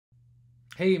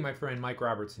Hey, my friend Mike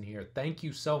Robertson here. Thank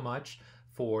you so much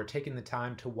for taking the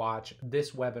time to watch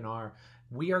this webinar.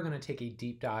 We are going to take a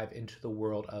deep dive into the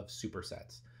world of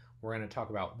supersets. We're going to talk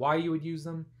about why you would use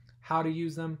them, how to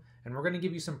use them, and we're going to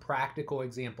give you some practical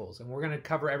examples. And we're going to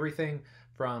cover everything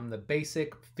from the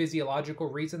basic physiological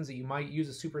reasons that you might use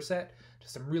a superset to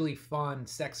some really fun,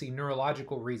 sexy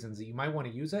neurological reasons that you might want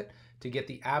to use it to get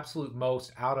the absolute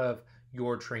most out of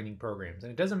your training programs.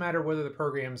 And it doesn't matter whether the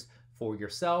program's for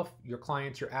yourself, your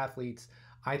clients, your athletes.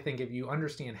 I think if you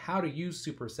understand how to use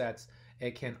supersets,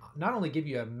 it can not only give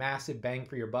you a massive bang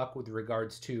for your buck with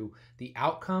regards to the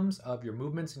outcomes of your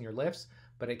movements and your lifts,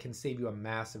 but it can save you a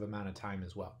massive amount of time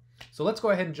as well. So let's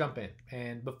go ahead and jump in.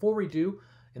 And before we do,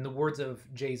 in the words of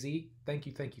Jay-Z, thank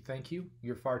you, thank you, thank you.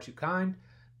 You're far too kind.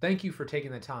 Thank you for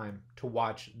taking the time to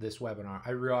watch this webinar.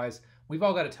 I realize we've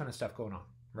all got a ton of stuff going on,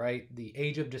 right? The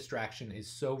age of distraction is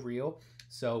so real.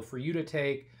 So for you to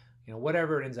take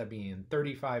whatever it ends up being,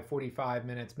 35, 45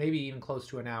 minutes, maybe even close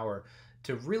to an hour,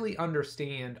 to really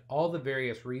understand all the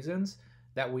various reasons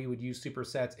that we would use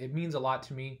supersets, it means a lot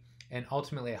to me. And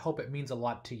ultimately, I hope it means a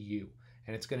lot to you.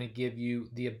 And it's going to give you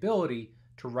the ability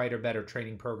to write a better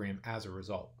training program as a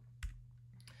result.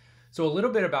 So a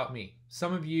little bit about me.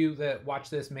 Some of you that watch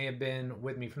this may have been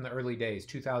with me from the early days,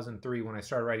 2003, when I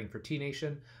started writing for T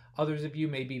Nation. Others of you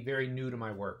may be very new to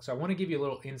my work. So I want to give you a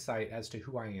little insight as to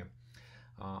who I am.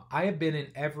 I have been in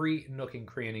every nook and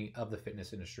cranny of the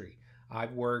fitness industry.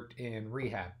 I've worked in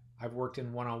rehab. I've worked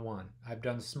in one-on-one. I've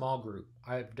done small group.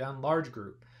 I've done large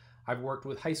group. I've worked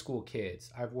with high school kids.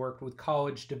 I've worked with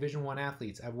college Division I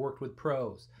athletes. I've worked with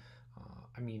pros.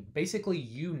 Basically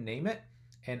you name it,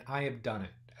 and I have done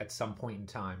it at some point in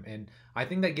time. And I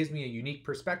think that gives me a unique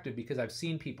perspective because I've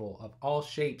seen people of all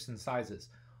shapes and sizes,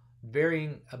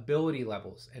 varying ability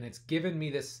levels, and it's given me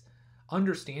this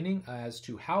understanding as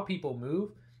to how people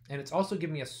move, and it's also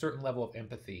given me a certain level of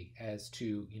empathy as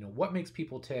to what makes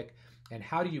people tick and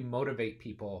how do you motivate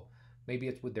people. Maybe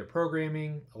it's with their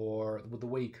programming or with the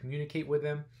way you communicate with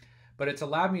them, but it's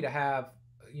allowed me to have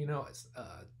a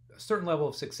certain level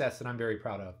of success that I'm very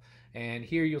proud of. And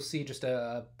here you'll see just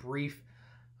a brief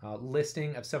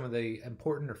listing of some of the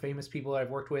important or famous people that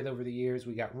I've worked with over the years.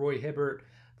 We got Roy Hibbert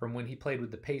from when he played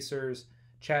with the Pacers.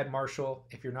 Chad Marshall,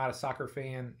 if you're not a soccer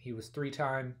fan, he was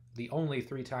the only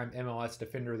three-time MLS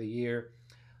Defender of the Year.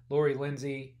 Lori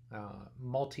Lindsay,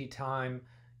 multi-time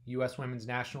U.S. Women's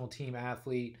National Team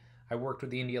athlete. I worked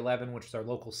with the Indy 11, which is our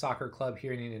local soccer club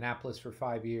here in Indianapolis, for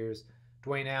 5 years.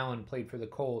 Dwayne Allen played for the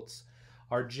Colts.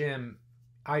 Our gym,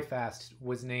 iFast,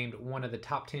 was named one of the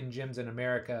top 10 gyms in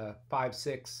America 5,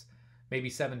 6,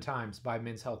 maybe 7 times by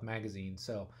Men's Health magazine.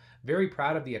 So very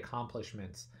proud of the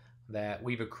accomplishments that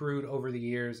we've accrued over the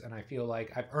years, and I feel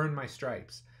like I've earned my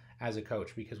stripes as a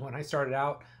coach, because when I started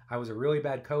out, I was a really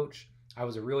bad coach. I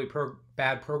was a really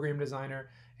bad program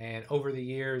designer, and over the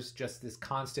years, just this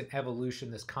constant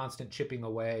evolution, this constant chipping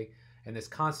away, and this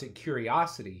constant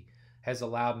curiosity has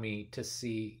allowed me to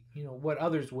see what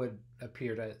others would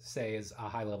appear to say is a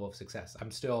high level of success.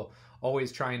 I'm still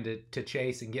always trying to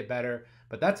chase and get better,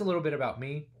 but that's a little bit about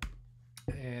me.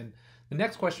 And the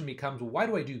next question becomes, why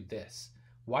do I do this?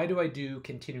 Why do I do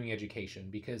continuing education?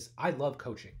 Because I love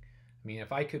coaching.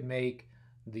 If I could make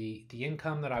the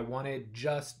income that I wanted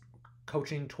just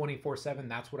coaching 24/7,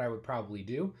 that's what I would probably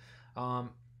do.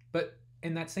 But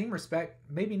in that same respect,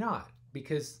 maybe not,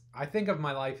 because I think of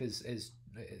my life as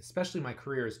especially my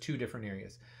career, as two different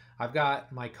areas. I've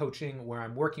got my coaching where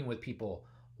I'm working with people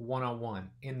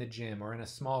one-on-one in the gym or in a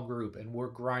small group, and we're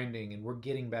grinding and we're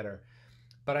getting better.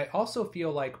 But I also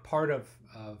feel like part of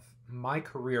my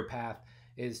career path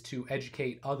is to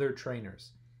educate other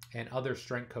trainers and other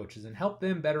strength coaches and help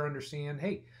them better understand,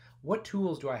 hey, what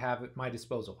tools do I have at my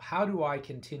disposal? How do I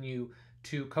continue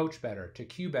to coach better, to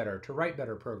cue better, to write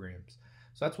better programs?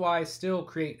 So that's why I still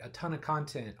create a ton of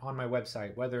content on my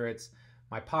website, whether it's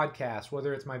my podcast,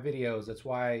 whether it's my videos. That's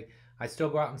why I still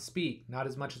go out and speak, not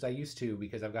as much as I used to,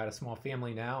 because I've got a small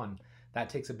family now, and that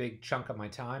takes a big chunk of my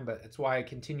time, but it's why I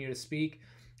continue to speak.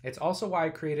 It's also why I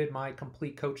created my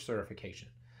complete coach certification,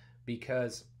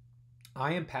 because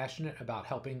I am passionate about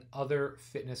helping other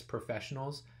fitness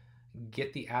professionals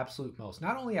get the absolute most,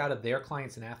 not only out of their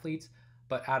clients and athletes,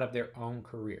 but out of their own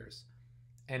careers.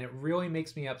 And it really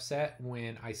makes me upset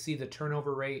when I see the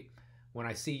turnover rate, when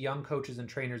I see young coaches and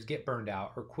trainers get burned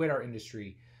out or quit our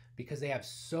industry because they have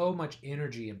so much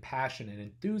energy and passion and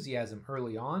enthusiasm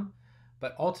early on,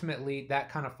 but ultimately that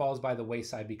kind of falls by the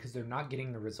wayside because they're not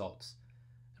getting the results.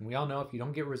 And we all know if you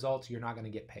don't get results, you're not going to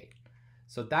get paid.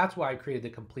 So that's why I created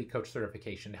the Complete Coach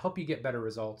Certification, to help you get better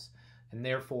results and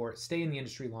therefore stay in the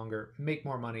industry longer, make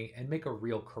more money, and make a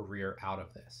real career out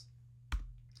of this.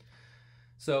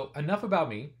 So enough about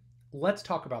me. Let's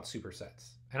talk about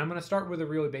supersets. And I'm going to start with a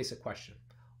really basic question.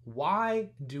 Why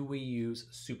do we use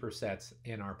supersets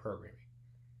in our programming?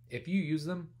 If you use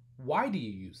them, why do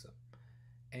you use them?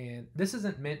 And this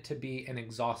isn't meant to be an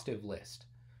exhaustive list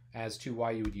as to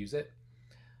why you would use it.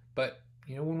 But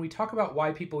when we talk about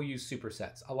why people use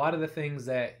supersets, a lot of the things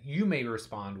that you may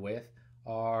respond with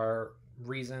are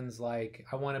reasons like,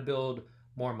 I want to build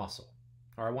more muscle,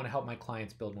 or I want to help my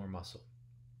clients build more muscle.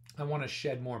 I want to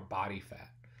shed more body fat.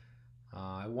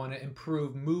 I want to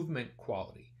improve movement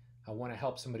quality. I want to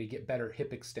help somebody get better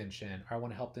hip extension, or I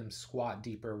want to help them squat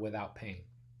deeper without pain.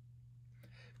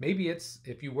 Maybe it's,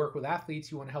 if you work with athletes,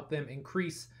 you want to help them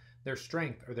increase their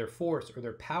strength or their force or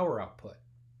their power output.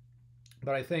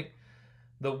 But I think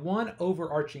the one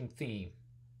overarching theme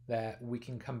that we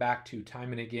can come back to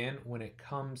time and again when it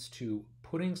comes to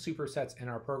putting supersets in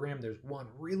our program, there's one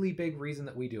really big reason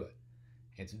that we do it.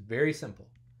 It's very simple.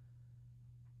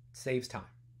 It saves time.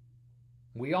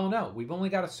 We all know we've only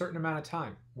got a certain amount of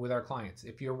time with our clients.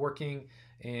 If you're working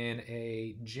in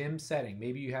a gym setting,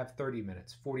 maybe you have 30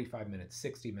 minutes, 45 minutes,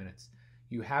 60 minutes.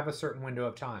 You have a certain window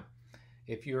of time.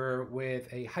 If you're with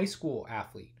a high school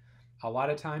athlete, a lot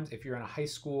of times if you're in a high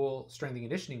school strength and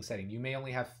conditioning setting, you may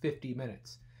only have 50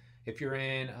 minutes. If you're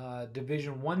in a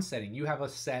Division I setting, you have a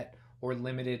set or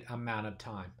limited amount of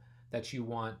time that you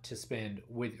want to spend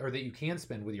with, or that you can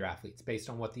spend with your athletes based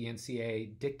on what the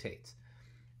NCAA dictates.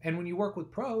 And when you work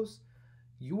with pros,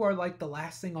 you are like the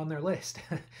last thing on their list.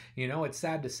 It's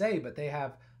sad to say, but they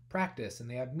have practice and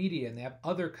they have media and they have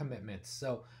other commitments.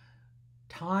 So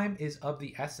time is of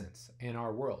the essence in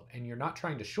our world. And you're not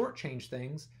trying to shortchange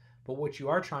things, but what you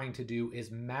are trying to do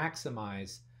is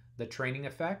maximize the training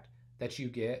effect that you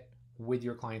get with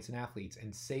your clients and athletes.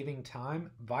 And saving time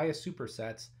via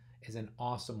supersets is an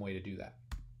awesome way to do that.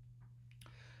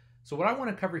 So what I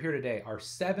want to cover here today are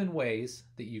 7 ways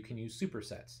that you can use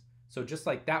supersets. So just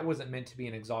like that wasn't meant to be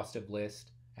an exhaustive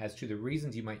list as to the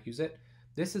reasons you might use it,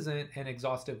 this isn't an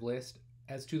exhaustive list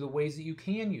as to the ways that you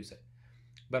can use it.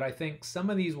 But I think some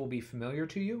of these will be familiar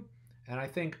to you, and I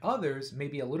think others may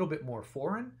be a little bit more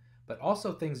foreign, but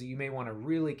also things that you may want to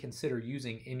really consider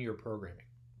using in your programming.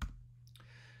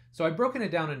 So I've broken it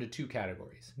down into 2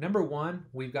 categories. Number 1,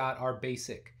 we've got our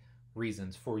basic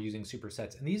reasons for using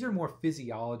supersets, and these are more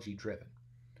physiology driven.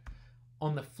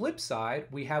 On the flip side,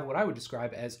 we have what I would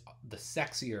describe as the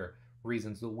sexier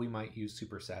reasons that we might use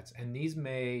supersets, and these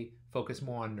may focus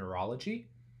more on neurology,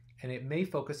 and it may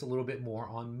focus a little bit more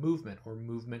on movement or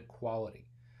movement quality.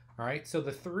 All right, so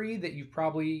the 3 that you've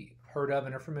probably heard of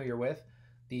and are familiar with,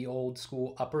 the old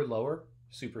school upper lower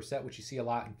superset, which you see a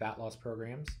lot in fat loss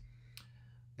programs,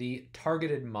 the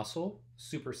targeted muscle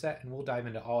superset, and we'll dive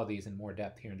into all of these in more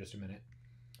depth here in just a minute.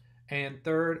 And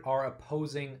third are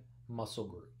opposing muscle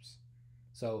groups.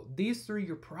 So these 3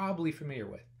 you're probably familiar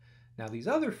with. Now these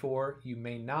other 4 you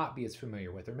may not be as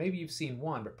familiar with, or maybe you've seen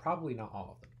one, but probably not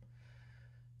all of them.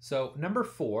 So number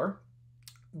 4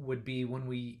 would be when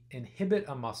we inhibit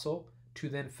a muscle to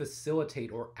then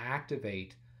facilitate or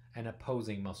activate an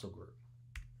opposing muscle group.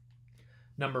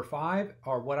 Number 5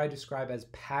 are what I describe as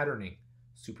patterning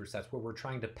supersets, where we're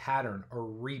trying to pattern or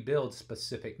rebuild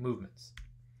specific movements.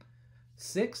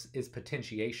 6 is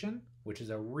potentiation, which is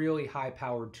a really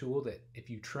high-powered tool that if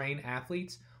you train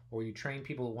athletes or you train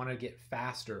people who want to get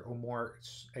faster or more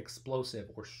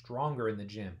explosive or stronger in the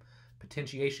gym,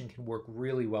 potentiation can work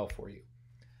really well for you.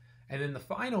 And then the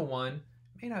final one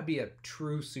may not be a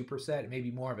true superset, it may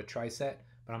be more of a triset,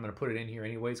 but I'm going to put it in here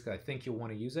anyways because I think you'll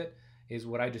want to use it, is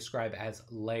what I describe as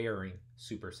layering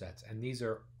supersets. And these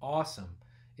are awesome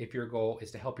if your goal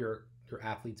is to help your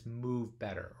athletes move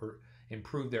better or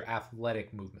improve their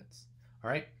athletic movements. All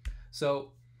right,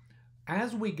 so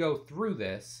as we go through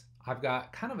this, I've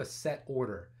got kind of a set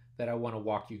order that I want to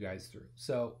walk you guys through.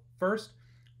 So first,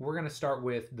 we're going to start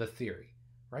with the theory,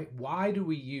 right? Why do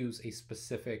we use a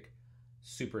specific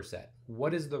superset?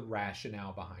 What is the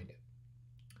rationale behind it?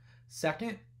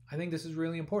 Second, I think this is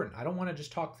really important. I don't want to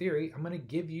just talk theory. I'm going to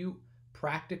give you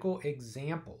practical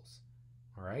examples.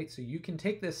 All right, so you can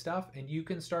take this stuff and you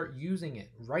can start using it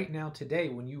right now today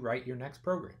when you write your next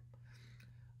program.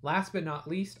 Last but not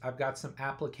least, I've got some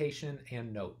application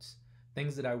and notes,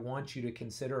 things that I want you to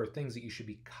consider or things that you should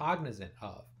be cognizant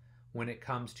of when it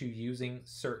comes to using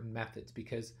certain methods.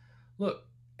 Because look,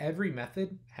 every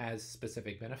method has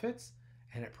specific benefits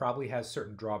and it probably has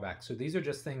certain drawbacks. So these are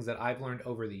just things that I've learned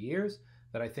over the years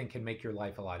that I think can make your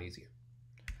life a lot easier.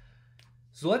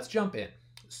 So let's jump in.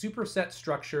 Superset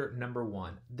structure number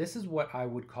 1. This is what I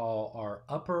would call our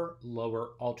upper-lower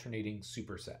alternating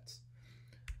supersets.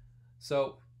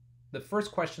 So the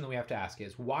first question that we have to ask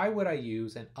is, why would I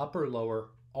use an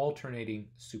upper-lower alternating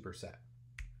superset.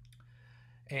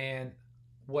 And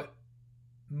what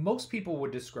most people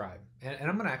would describe, and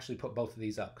I'm going to actually put both of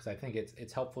these up because I think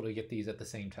it's helpful to get these at the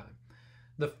same time.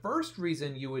 The first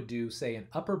reason you would do, say, an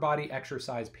upper body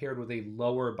exercise paired with a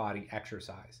lower body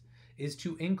exercise is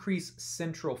to increase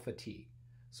central fatigue.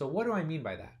 So what do I mean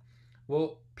by that?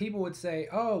 Well, people would say,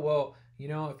 oh, well, you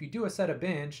know, if you do a set of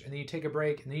bench and then you take a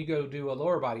break and then you go do a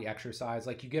lower body exercise,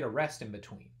 like you get a rest in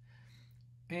between.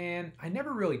 And I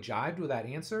never really jived with that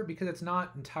answer because it's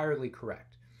not entirely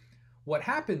correct. What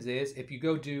happens is if you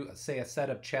go do, say, a set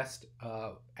of chest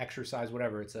exercise,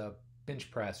 whatever, it's a bench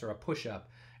press or a push-up,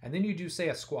 and then you do, say,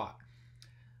 a squat,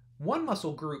 one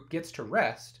muscle group gets to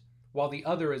rest while the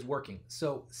other is working.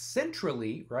 So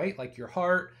centrally, right, like your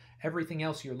heart, everything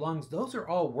else, your lungs, those are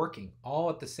all working all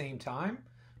at the same time,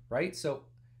 right? So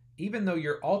even though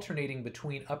you're alternating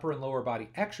between upper and lower body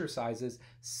exercises,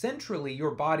 centrally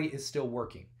your body is still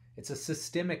working. It's a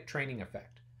systemic training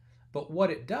effect. But what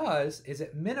it does is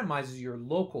it minimizes your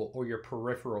local or your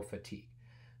peripheral fatigue.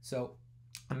 So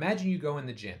imagine you go in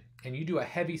the gym and you do a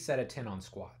heavy set of 10 on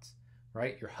squats,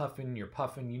 right? You're huffing, you're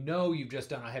puffing, you know you've just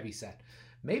done a heavy set.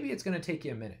 Maybe it's going to take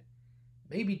you a minute,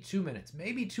 maybe 2 minutes,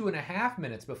 maybe 2.5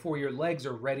 minutes before your legs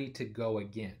are ready to go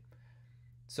again.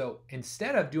 So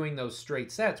instead of doing those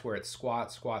straight sets where it's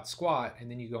squat, squat, squat, and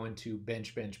then you go into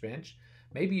bench, bench, bench,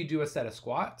 maybe you do a set of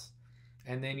squats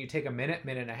and then you take a minute,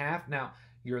 minute and a half. Now,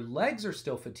 your legs are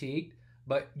still fatigued,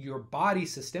 but your body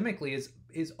systemically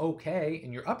is okay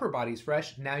and your upper body's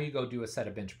fresh. Now you go do a set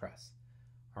of bench press.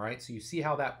 All right, so you see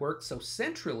how that works? So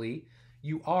centrally,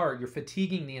 you're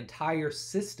fatiguing the entire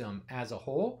system as a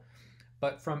whole,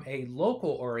 but from a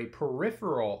local or a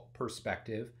peripheral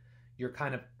perspective, you're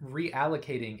kind of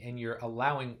reallocating and you're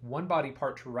allowing one body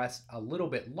part to rest a little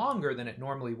bit longer than it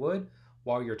normally would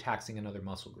while you're taxing another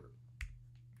muscle group.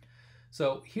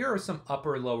 So here are some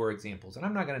upper-lower examples, and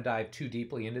I'm not going to dive too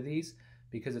deeply into these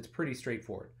because it's pretty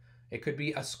straightforward. It could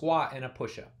be a squat and a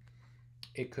push-up.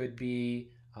 It could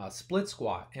be a split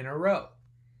squat in a row.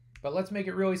 But let's make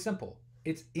it really simple.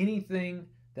 It's anything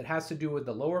that has to do with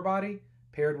the lower body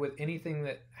paired with anything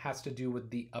that has to do with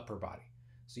the upper body.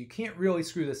 So you can't really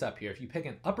screw this up here. If you pick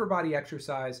an upper body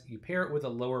exercise, you pair it with a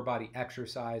lower body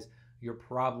exercise, you're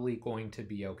probably going to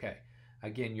be okay.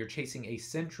 Again, you're chasing a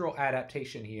central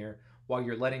adaptation here while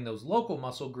you're letting those local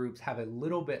muscle groups have a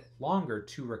little bit longer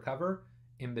to recover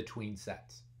in between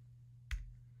sets.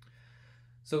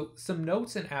 So some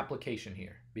notes and application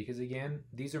here, because again,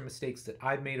 these are mistakes that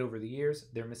I've made over the years.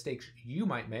 They're mistakes you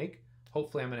might make.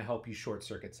 Hopefully I'm going to help you short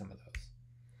circuit some of those.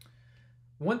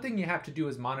 One thing you have to do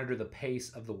is monitor the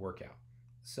pace of the workout.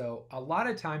 So a lot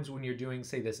of times when you're doing,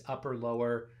 say, this upper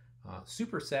lower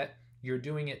superset, you're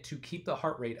doing it to keep the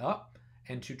heart rate up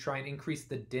and to try and increase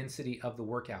the density of the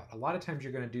workout. A lot of times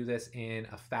you're going to do this in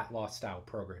a fat loss style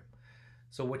program.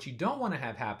 So what you don't want to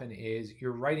have happen is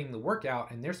you're writing the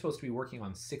workout and they're supposed to be working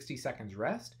on 60 seconds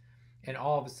rest, and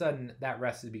all of a sudden that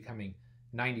rest is becoming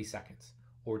 90 seconds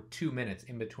or 2 minutes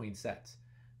in between sets,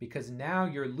 because now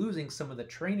you're losing some of the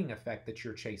training effect that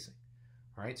you're chasing.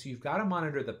 All right, so you've got to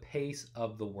monitor the pace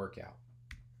of the workout.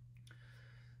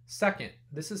 Second,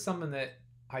 this is something that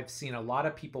I've seen a lot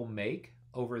of people make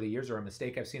over the years, or a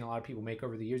mistake I've seen a lot of people make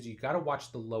over the years. You've got to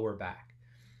watch the lower back.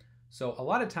 So a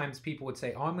lot of times people would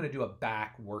say, oh, I'm going to do a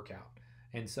back workout.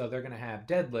 And so they're going to have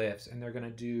deadlifts and they're going to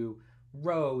do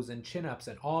rows and chin-ups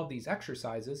and all of these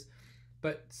exercises.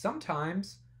 But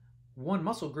sometimes one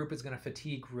muscle group is going to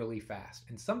fatigue really fast.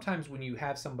 And sometimes when you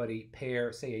have somebody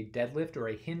pair, say, a deadlift or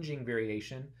a hinging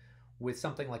variation with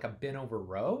something like a bent over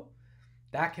row,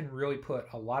 that can really put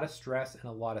a lot of stress and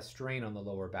a lot of strain on the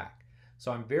lower back.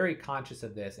 So I'm very conscious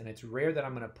of this, and it's rare that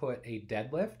I'm going to put a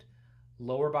deadlift,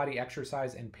 lower body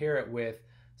exercise, and pair it with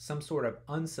some sort of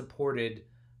unsupported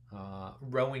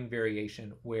rowing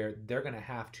variation where they're going to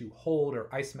have to hold or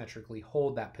isometrically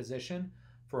hold that position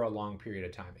for a long period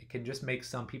of time. It can just make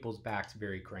some people's backs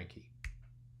very cranky.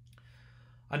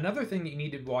 Another thing that you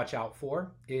need to watch out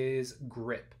for is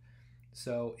grip.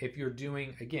 So if you're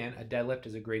doing, again, a deadlift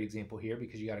is a great example here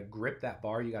because you got to grip that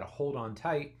bar, you got to hold on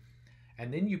tight,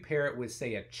 and then you pair it with,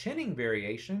 say, a chinning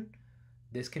variation.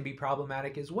 This can be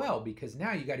problematic as well because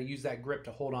now you got to use that grip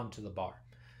to hold on to the bar.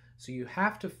 So you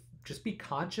have to just be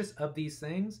conscious of these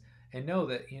things and know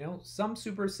that, you know, some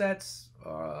supersets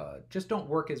just don't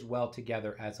work as well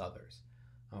together as others.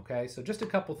 Okay, so just a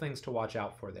couple things to watch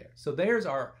out for there. So there's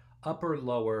our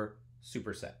upper-lower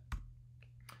superset.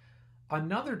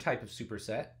 Another type of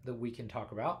superset that we can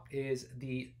talk about is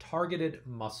the targeted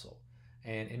muscle.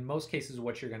 And in most cases,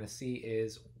 what you're going to see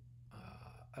is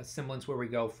a semblance where we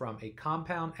go from a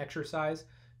compound exercise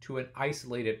to an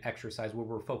isolated exercise where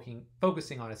we're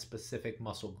focusing on a specific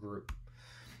muscle group.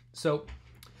 So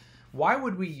why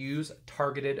would we use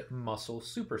targeted muscle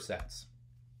supersets?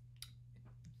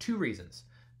 Two reasons.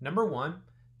 Number one,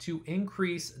 to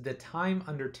increase the time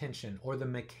under tension or the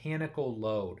mechanical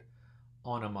load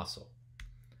on a muscle.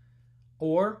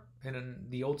 Or in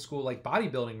the old school like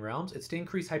bodybuilding realms, it's to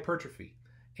increase hypertrophy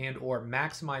and or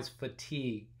maximize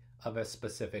fatigue of a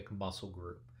specific muscle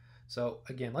group. So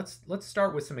again, let's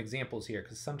start with some examples here,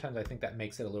 because sometimes I think that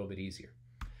makes it a little bit easier.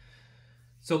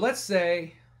 So let's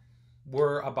say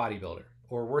we're a bodybuilder,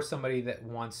 or we're somebody that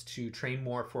wants to train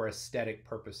more for aesthetic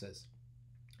purposes.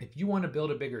 If you want to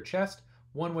build a bigger chest,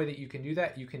 one way that you can do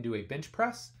that, you can do a bench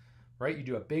press, right? You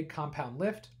do a big compound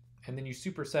lift, and then you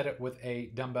superset it with a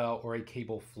dumbbell or a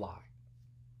cable fly.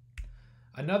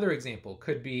 Another example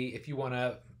could be if you want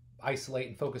to isolate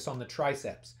and focus on the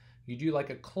triceps. You do like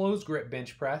a closed grip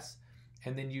bench press,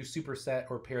 and then you superset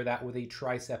or pair that with a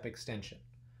tricep extension.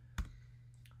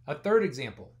 A third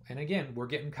example, and again, we're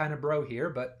getting kind of bro here,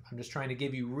 but I'm just trying to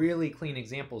give you really clean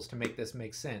examples to make this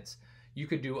make sense. You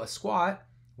could do a squat,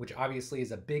 which obviously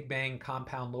is a big bang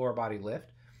compound lower body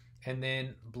lift, and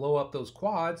then blow up those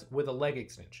quads with a leg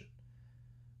extension.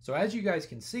 So as you guys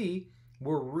can see,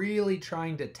 we're really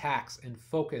trying to tax and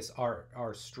focus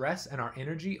our stress and our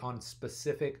energy on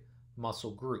specific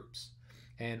muscle groups.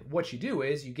 And what you do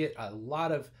is you get a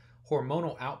lot of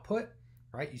hormonal output,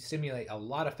 right? You stimulate a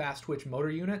lot of fast twitch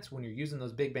motor units when you're using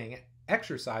those big bang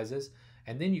exercises,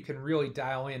 and then you can really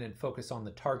dial in and focus on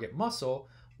the target muscle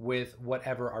with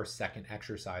whatever our second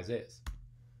exercise is.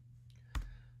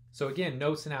 So again,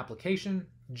 notes and application.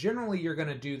 Generally, you're going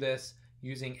to do this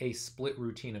using a split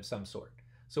routine of some sort.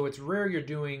 So it's rare you're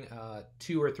doing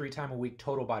 2 or 3 times a week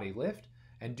total body lift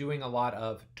and doing a lot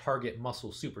of target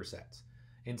muscle supersets.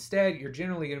 Instead, you're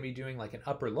generally going to be doing like an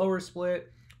upper lower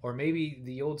split, or maybe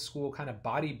the old school kind of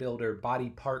bodybuilder body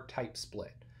part type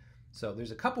split. So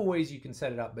there's a couple ways you can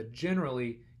set it up, but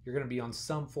generally you're going to be on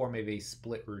some form of a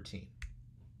split routine.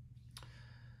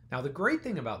 Now the great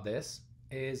thing about this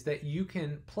is that you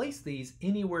can place these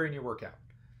anywhere in your workout.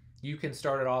 You can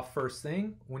start it off first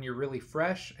thing when you're really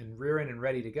fresh and rearing and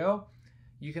ready to go.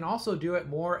 You can also do it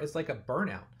more as like a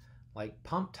burnout, like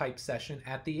pump type session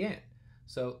at the end.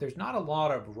 So there's not a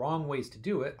lot of wrong ways to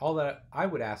do it. All that I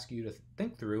would ask you to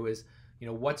think through is,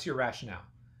 what's your rationale?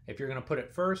 If you're going to put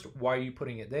it first, why are you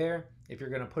putting it there? If you're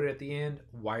going to put it at the end,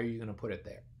 why are you going to put it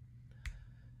there?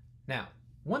 Now,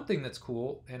 one thing that's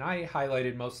cool, and I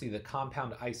highlighted mostly the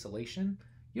compound isolation,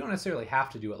 you don't necessarily have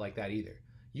to do it like that either.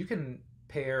 You can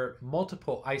pair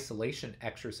multiple isolation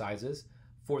exercises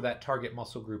for that target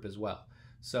muscle group as well.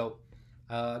 So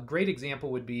a great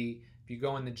example would be if you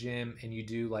go in the gym and you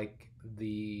do like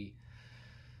the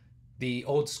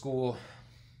old school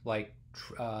like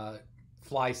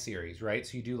fly series, right?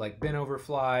 So you do like bent over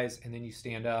flies, and then you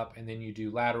stand up, and then you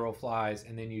do lateral flies,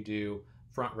 and then you do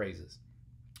front raises.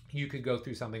 You could go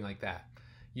through something like that.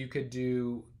 You could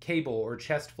do cable or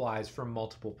chest flies from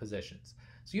multiple positions.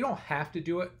 So you don't have to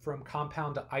do it from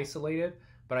compound to isolated,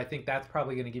 but I think that's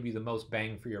probably going to give you the most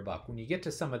bang for your buck. When you get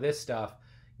to some of this stuff,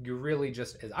 you're really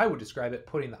just, as I would describe it,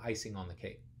 putting the icing on the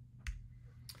cake.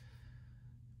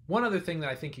 One other thing that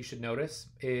I think you should notice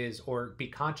is, or be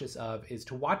conscious of, is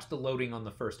to watch the loading on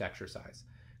the first exercise.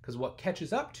 Because what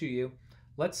catches up to you,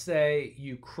 let's say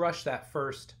you crush that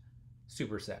first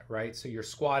superset, right? So you're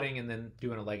squatting and then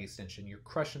doing a leg extension. You're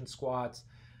crushing squats.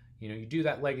 You do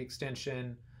that leg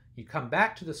extension. You come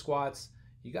back to the squats.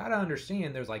 You got to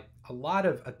understand there's like a lot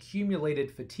of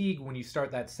accumulated fatigue when you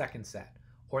start that second set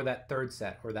or that third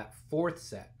set or that fourth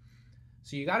set.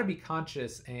 So you got to be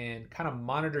conscious and kind of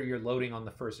monitor your loading on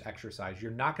the first exercise.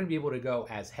 You're not going to be able to go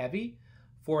as heavy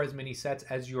for as many sets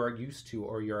as you are used to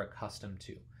or you're accustomed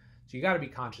to. So you got to be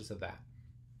conscious of that.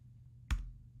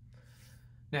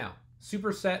 Now,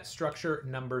 superset structure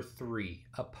number 3,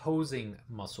 opposing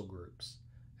muscle groups.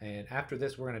 And after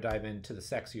this, we're going to dive into the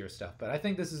sexier stuff. But I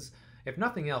think this is, if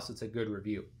nothing else, it's a good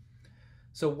review.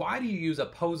 So why do you use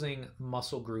opposing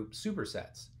muscle group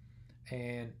supersets?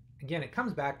 And again, it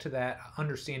comes back to that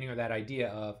understanding or that idea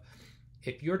of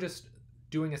if you're just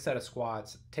doing a set of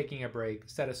squats, taking a break,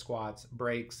 set of squats,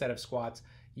 break, set of squats,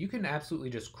 you can absolutely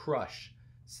just crush,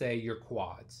 say, your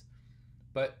quads.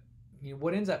 But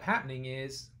what ends up happening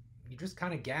is you're just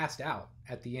kind of gassed out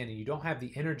at the end and you don't have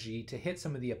the energy to hit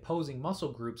some of the opposing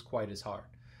muscle groups quite as hard.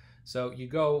 So you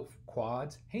go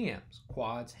quads, hams,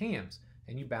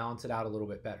 and you balance it out a little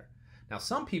bit better. Now,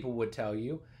 some people would tell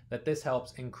you that this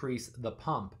helps increase the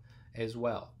pump as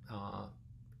well.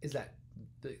 Is that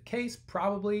the case?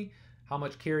 Probably. How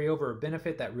much carryover or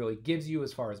benefit that really gives you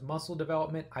as far as muscle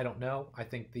development, I don't know. I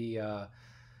think the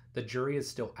The jury is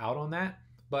still out on that,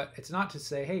 but it's not to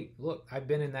say, hey, look, I've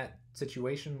been in that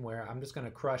situation where I'm just going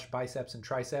to crush biceps and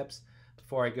triceps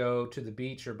before I go to the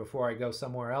beach or before I go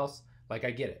somewhere else. Like,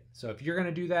 I get it. So if you're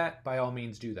going to do that, by all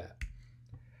means do that.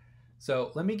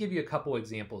 So let me give you a couple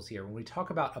examples here. When we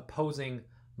talk about opposing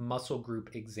muscle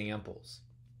group examples,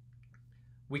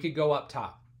 we could go up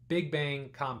top, big bang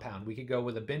compound. We could go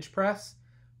with a bench press,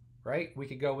 right? We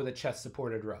could go with a chest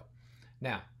supported row.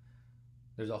 Now,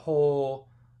 there's a whole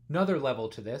another level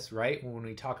to this, right? When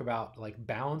we talk about like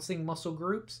balancing muscle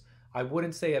groups, I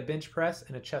wouldn't say a bench press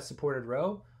and a chest supported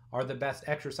row are the best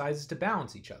exercises to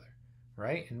balance each other,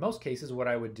 right? In most cases, what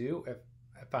I would do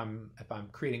if I'm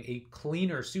creating a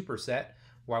cleaner superset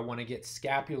where I want to get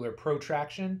scapular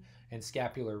protraction and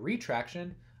scapular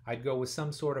retraction, I'd go with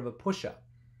some sort of a push-up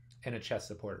and a chest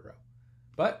supported row.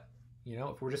 But, you know,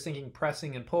 if we're just thinking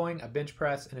pressing and pulling, a bench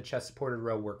press and a chest supported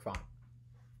row work fine.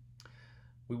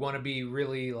 We want to be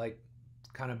really like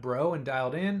kind of bro and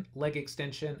dialed in, leg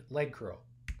extension, leg curl.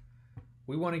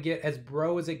 We want to get as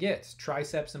bro as it gets,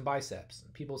 triceps and biceps.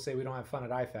 People say we don't have fun at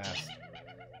IFAST.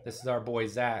 This is our boy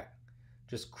Zach,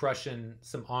 just crushing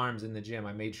some arms in the gym.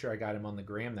 I made sure I got him on the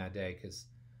gram that day because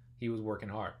he was working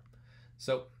hard.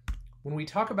 So when we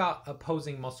talk about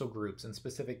opposing muscle groups and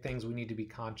specific things we need to be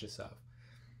conscious of,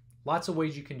 lots of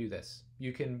ways you can do this.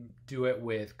 You can do it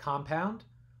with compound,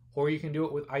 or you can do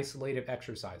it with isolated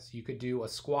exercise. You could do a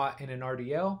squat in an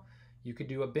RDL, you could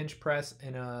do a bench press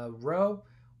in a row,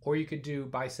 or you could do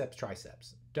biceps,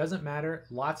 triceps. Doesn't matter,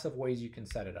 lots of ways you can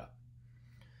set it up.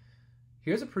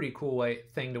 Here's a pretty cool Here's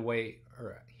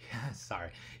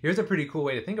a pretty cool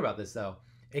way to think about this though.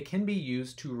 It can be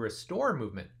used to restore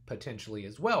movement potentially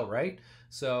as well, right?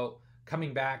 So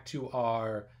coming back to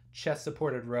our chest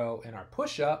supported row and our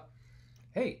push-up,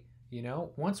 hey, you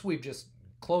know, once we've just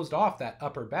closed off that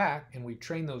upper back and we've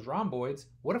trained those rhomboids,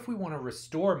 what if we want to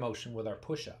restore motion with our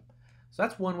push-up? So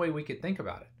that's one way we could think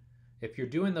about it. If you're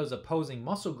doing those opposing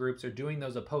muscle groups or doing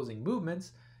those opposing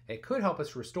movements, it could help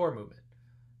us restore movement.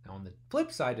 Now on the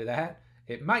flip side to that,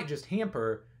 it might just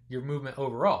hamper your movement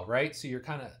overall, right? So you're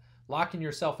kind of locking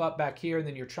yourself up back here and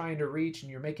then you're trying to reach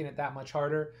and you're making it that much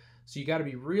harder. So you got to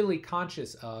be really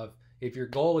conscious of, if your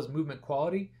goal is movement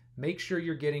quality, make sure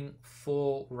you're getting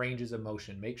full ranges of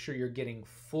motion. Make sure you're getting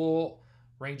full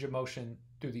range of motion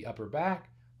through the upper back,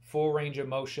 full range of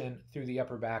motion through the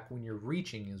upper back when you're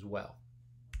reaching as well.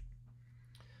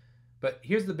 But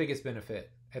here's the biggest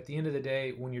benefit. At the end of the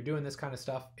day, when you're doing this kind of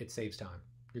stuff, it saves time.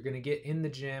 You're going to get in the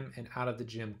gym and out of the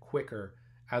gym quicker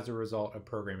as a result of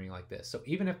programming like this. So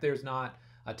even if there's not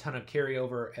a ton of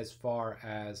carryover as far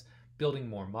as building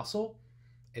more muscle,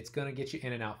 it's going to get you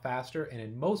in and out faster. And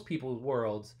in most people's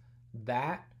worlds,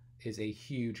 that is a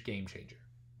huge game changer.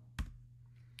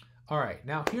 All right,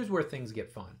 now here's where things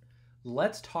get fun.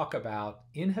 Let's talk about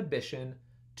inhibition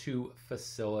to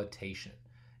facilitation.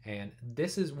 And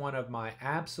this is one of my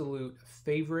absolute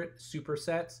favorite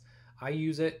supersets. I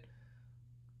use it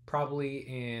probably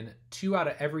in 2 out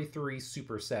of every 3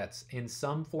 supersets in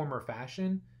some form or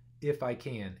fashion, if I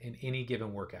can, in any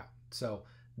given workout. So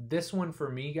this one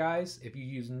for me, guys, if you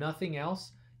use nothing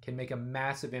else, can make a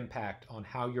massive impact on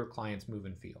how your clients move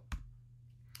and feel.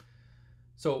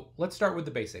 So let's start with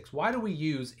the basics. Why do we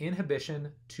use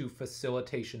inhibition to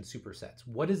facilitation supersets?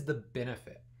 What is the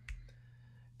benefit?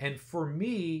 And for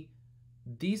me,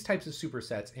 these types of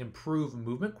supersets improve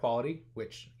movement quality,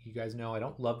 which you guys know I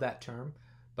don't love that term,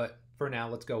 but for now,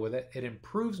 let's go with it. It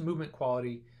improves movement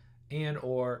quality and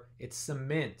or it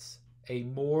cements a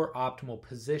more optimal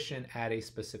position at a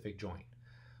specific joint.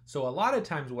 So a lot of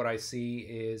times what I see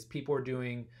is people are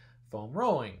doing foam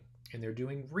rolling and they're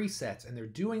doing resets and they're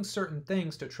doing certain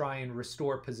things to try and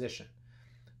restore position.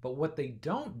 But what they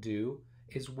don't do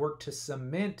is work to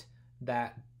cement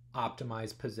that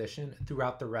optimized position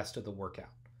throughout the rest of the workout.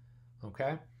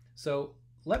 Okay? So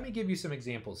let me give you some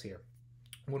examples here.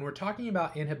 When we're talking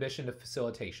about inhibition to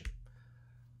facilitation,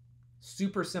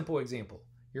 super simple example.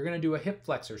 You're going to do a hip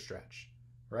flexor stretch,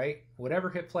 right? Whatever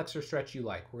hip flexor stretch you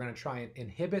like. We're going to try and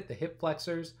inhibit the hip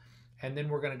flexors, and then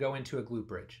we're going to go into a glute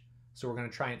bridge. So we're going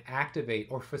to try and activate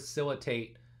or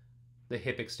facilitate the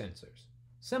hip extensors.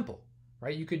 Simple,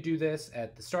 right? You could do this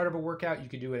at the start of a workout. You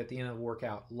could do it at the end of the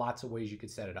workout. Lots of ways you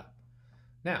could set it up.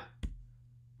 Now,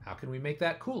 how can we make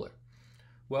that cooler?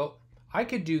 Well, I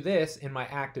could do this in my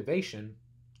activation,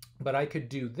 but I could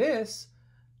do this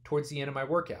towards the end of my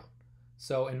workout.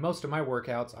 So in most of my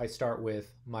workouts, I start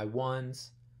with my 1s,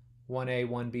 1A,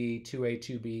 1B, 2A,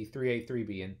 2B, 3A,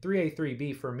 3B. And 3A,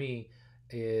 3B for me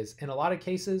is, in a lot of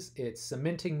cases, it's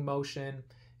cementing motion,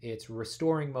 it's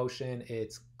restoring motion,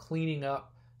 it's cleaning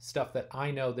up stuff that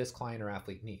I know this client or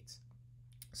athlete needs.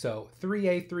 So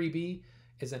 3A, 3B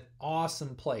is an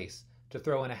awesome place to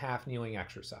throw in a half kneeling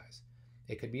exercise.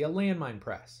 It could be a landmine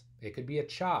press. It could be a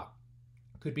chop.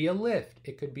 It could be a lift.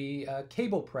 It could be a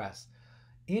cable press.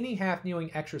 Any half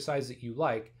kneeling exercise that you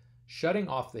like, shutting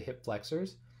off the hip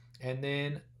flexors, and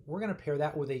then we're going to pair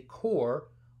that with a core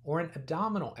or an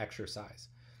abdominal exercise.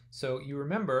 So you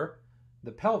remember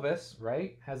the pelvis,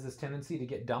 right, has this tendency to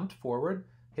get dumped forward.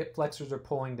 Hip flexors are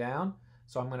pulling down.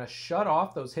 So I'm going to shut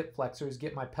off those hip flexors,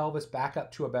 get my pelvis back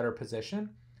up to a better position.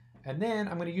 And then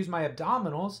I'm going to use my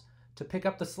abdominals to pick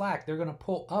up the slack. They're going to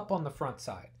pull up on the front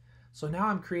side. So now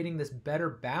I'm creating this better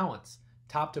balance,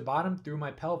 top to bottom through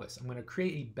my pelvis. I'm going to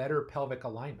create a better pelvic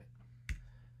alignment.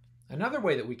 Another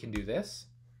way that we can do this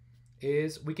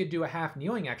is we could do a half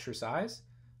kneeling exercise.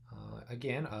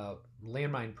 Again, a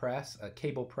landmine press, a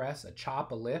cable press, a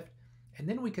chop, a lift, and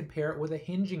then we could pair it with a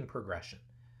hinging progression.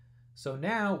 So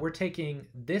now we're taking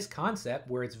this concept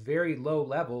where it's very low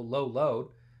level, low load,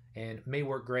 and may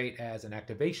work great as an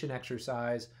activation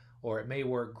exercise, or it may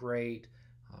work great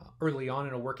early on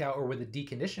in a workout or with a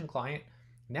deconditioned client.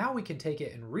 Now we can take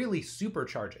it and really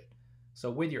supercharge it. So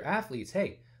with your athletes,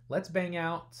 hey, let's bang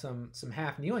out some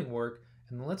half kneeling work,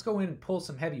 and then let's go in and pull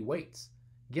some heavy weights.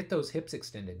 Get those hips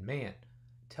extended. Man,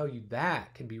 I tell you,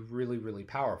 that can be really, really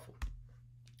powerful.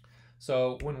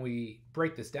 So when we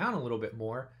break this down a little bit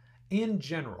more, in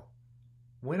general,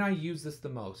 when I use this the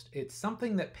most, it's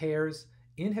something that pairs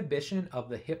inhibition of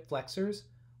the hip flexors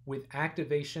with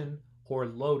activation or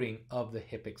loading of the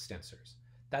hip extensors.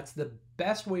 That's the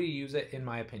best way to use it, in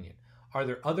my opinion. Are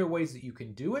there other ways that you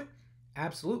can do it?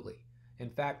 Absolutely. In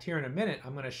fact, here in a minute,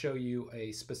 I'm going to show you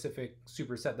a specific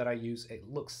superset that I use. It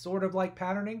looks sort of like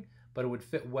patterning, but it would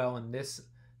fit well in this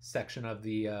section of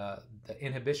the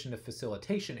inhibition to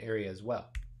facilitation area as well.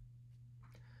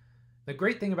 The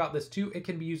great thing about this too, it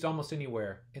can be used almost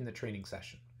anywhere in the training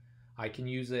session. I can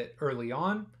use it early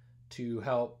on to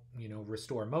help,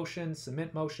 restore motion,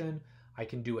 cement motion. I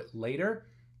can do it later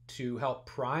to help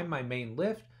prime my main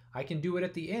lift. I can do it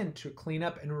at the end to clean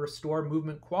up and restore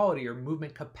movement quality or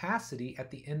movement capacity at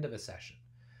the end of a session.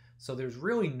 So there's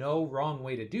really no wrong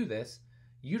way to do this.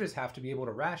 You just have to be able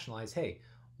to rationalize, hey,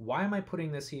 why am I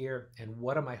putting this here and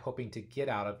what am I hoping to get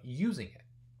out of using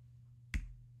it?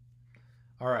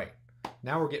 All right,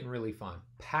 now we're getting really fun.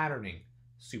 Patterning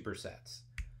supersets.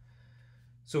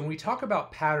 So when we talk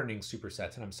about patterning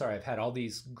supersets, and I'm sorry, I've had all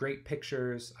these great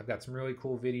pictures. I've got some really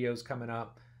cool videos coming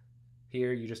up.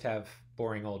 Here you just have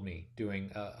boring old me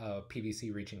doing a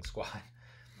PVC reaching squat.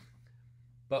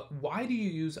 But why do you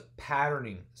use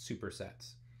patterning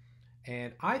supersets?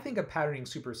 And I think of patterning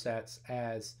supersets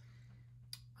as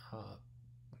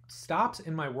stops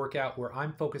in my workout where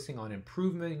I'm focusing on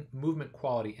improving movement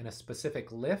quality in a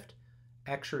specific lift,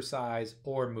 exercise,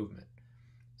 or movement.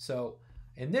 So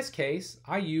in this case,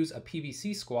 I use a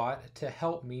PVC squat to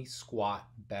help me squat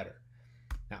better.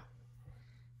 Now,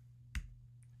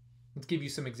 let's give you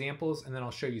some examples and then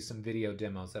I'll show you some video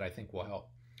demos that I think will help.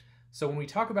 So when we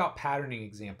talk about patterning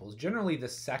examples, generally the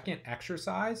second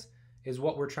exercise is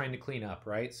what we're trying to clean up,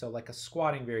 right? So like a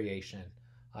squatting variation,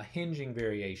 a hinging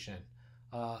variation,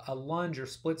 a lunge or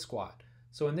split squat.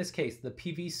 So in this case, the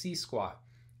PVC squat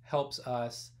helps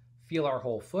us feel our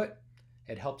whole foot.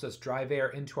 It helps us drive air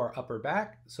into our upper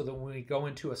back so that when we go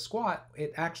into a squat,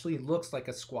 it actually looks like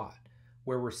a squat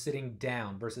where we're sitting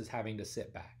down versus having to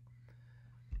sit back.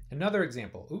 Another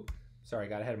example, oops, sorry, I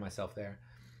got ahead of myself there.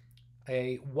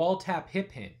 A wall tap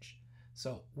hip hinge.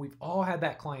 So we've all had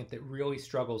that client that really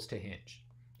struggles to hinge.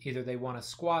 Either they want to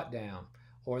squat down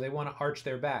or they want to arch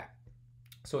their back.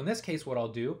 So in this case, what I'll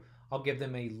do, I'll give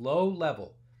them a low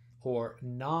level or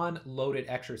non-loaded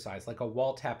exercise like a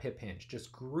wall tap hip hinge.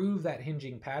 Just groove that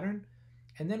hinging pattern,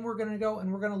 and then we're going to go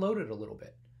and we're going to load it a little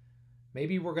bit.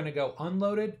 Maybe we're going to go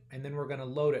unloaded and then we're going to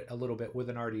load it a little bit with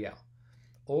an RDL.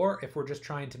 Or if we're just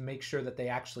trying to make sure that they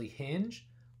actually hinge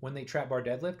when they trap bar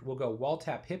deadlift, we'll go wall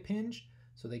tap hip hinge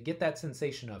so they get that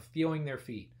sensation of feeling their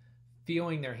feet,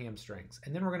 feeling their hamstrings,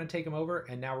 and then we're going to take them over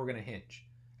and now we're going to hinge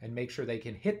and make sure they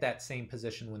can hit that same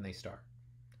position when they start.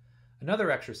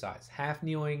 Another exercise, half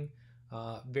kneeling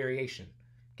variation.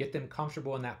 Get them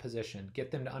comfortable in that position.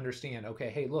 Get them to understand, okay,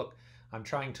 hey, look, I'm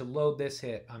trying to load this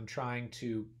hip. I'm trying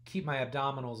to keep my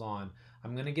abdominals on.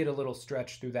 I'm going to get a little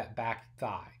stretch through that back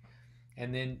thigh.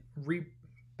 And then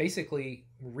basically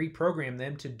reprogram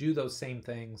them to do those same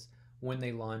things when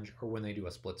they lunge or when they do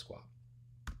a split squat.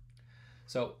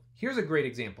 So here's a great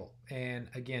example. And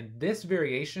again, this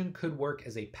variation could work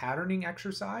as a patterning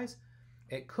exercise.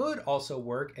 It could also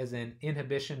work as an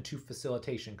inhibition to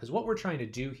facilitation, because what we're trying to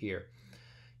do here,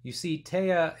 you see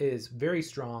Taya is very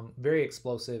strong, very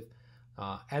explosive,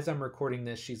 As I'm recording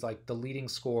this, she's like the leading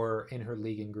scorer in her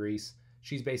league in Greece.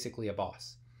 She's basically a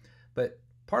boss. But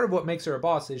part of what makes her a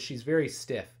boss is she's very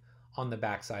stiff on the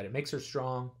backside. It makes her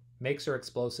strong, makes her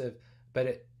explosive,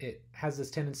 but it has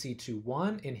this tendency to,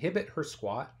 one, inhibit her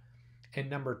squat, and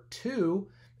number two,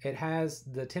 it has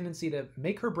the tendency to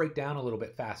make her break down a little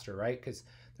bit faster, right? Because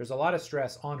there's a lot of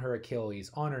stress on her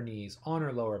Achilles, on her knees, on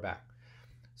her lower back.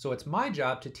 So it's my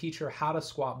job to teach her how to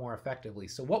squat more effectively.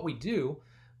 So what we do,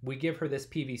 we give her this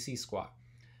PVC squat.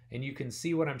 And you can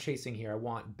see what I'm chasing here. I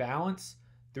want balance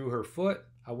through her foot.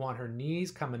 I want her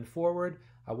knees coming forward.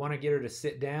 I want to get her to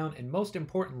sit down. And most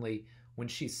importantly, when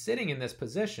she's sitting in this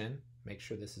position, make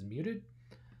sure this is muted.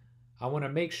 I want to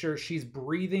make sure she's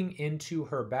breathing into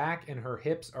her back and her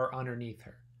hips are underneath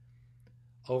her.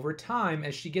 Over time,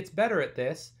 as she gets better at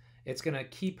this, it's going to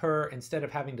keep her, instead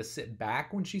of having to sit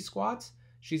back when she squats,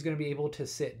 she's going to be able to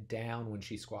sit down when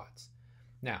she squats.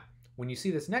 Now, when you see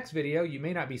this next video, you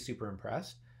may not be super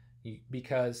impressed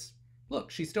because, look,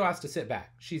 she still has to sit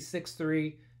back. She's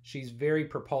 6'3", she's very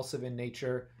propulsive in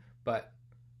nature, but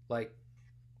like,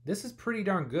 this is pretty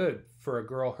darn good for a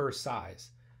girl her size.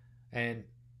 And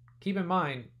keep in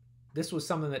mind, this was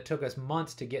something that took us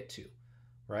months to get to,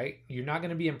 right? You're not going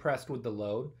to be impressed with the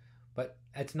load, but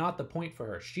it's not the point for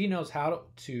her. She knows how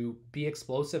to be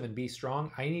explosive and be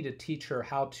strong. I need to teach her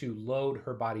how to load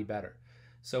her body better.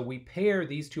 So we pair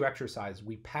these two exercises.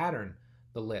 We pattern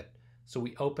the lift. So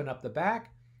we open up the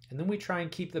back, and then we try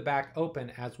and keep the back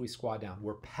open as we squat down.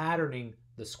 We're patterning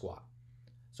the squat.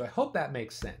 So I hope that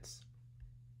makes sense.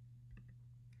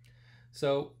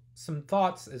 So some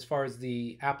thoughts as far as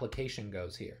the application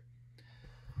goes here.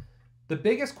 The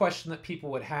biggest question that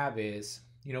people would have is,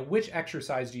 which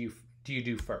exercise do you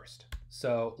do first?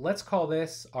 So let's call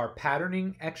this our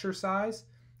patterning exercise,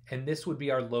 and this would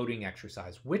be our loading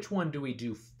exercise. Which one do we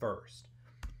do first?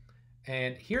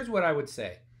 And here's what I would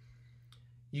say.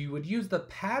 You would use the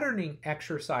patterning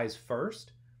exercise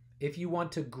first if you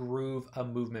want to groove a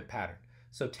movement pattern.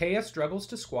 So Taya struggles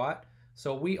to squat,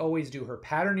 so we always do her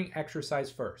patterning exercise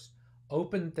first.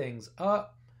 Open things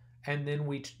up, and then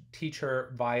we teach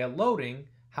her via loading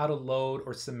how to load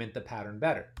or cement the pattern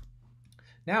better.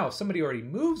 Now, if somebody already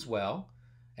moves well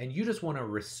and you just want to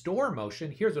restore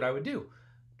motion, here's what I would do.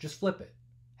 Just flip it.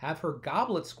 Have her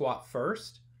goblet squat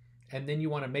first, and then you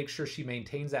want to make sure she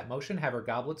maintains that motion. Have her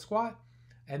goblet squat,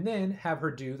 and then have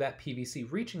her do that PVC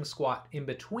reaching squat in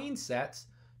between sets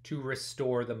to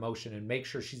restore the motion and make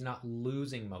sure she's not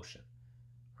losing motion.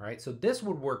 All right, so this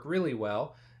would work really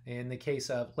well in the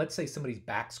case of, let's say somebody's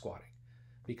back squatting.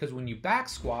 Because when you back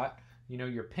squat,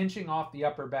 you're pinching off the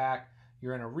upper back,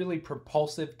 you're in a really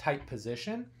propulsive type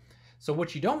position. So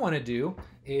what you don't want to do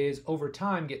is over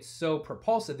time get so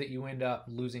propulsive that you end up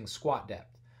losing squat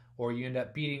depth, or you end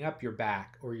up beating up your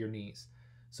back or your knees.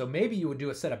 So maybe you would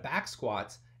do a set of back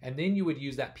squats, and then you would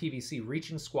use that PVC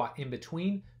reaching squat in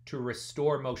between to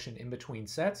restore motion in between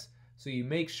sets. So you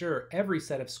make sure every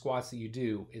set of squats that you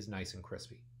do is nice and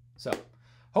crispy. So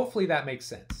hopefully that makes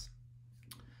sense.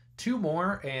 Two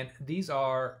more, and these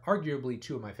are arguably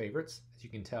two of my favorites. As you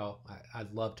can tell, I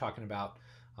love talking about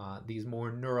these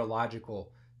more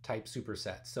neurological type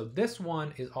supersets. So this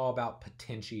one is all about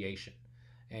potentiation.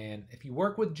 And if you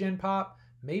work with Gen Pop,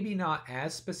 maybe not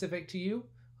as specific to you,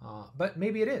 but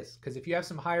maybe it is. Because if you have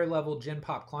some higher level Gen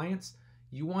Pop clients,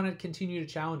 you want to continue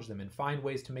to challenge them and find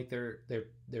ways to make their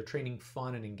training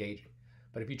fun and engaging.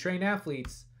 But if you train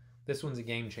athletes, this one's a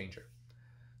game changer.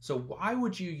 So why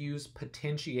would you use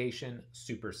potentiation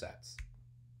supersets?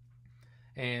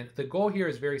 And the goal here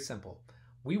is very simple.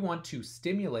 We want to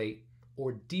stimulate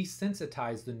or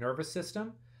desensitize the nervous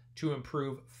system to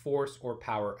improve force or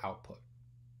power output.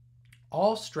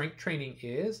 All strength training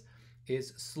is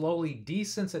slowly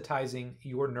desensitizing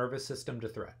your nervous system to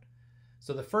threat.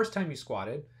 So the first time you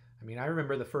squatted, I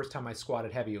remember the first time I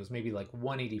squatted heavy, it was maybe like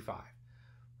 185,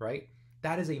 right?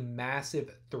 That is a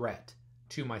massive threat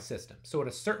to my system. So at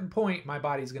a certain point, my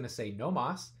body's going to say no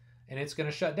mas, and it's going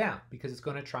to shut down because it's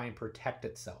going to try and protect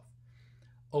itself.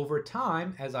 Over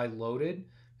time, as I loaded,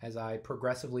 as I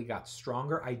progressively got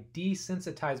stronger, I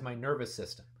desensitized my nervous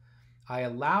system. I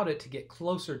allowed it to get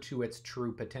closer to its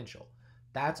true potential.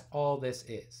 That's all this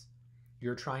is.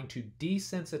 You're trying to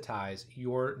desensitize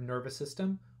your nervous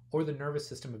system or the nervous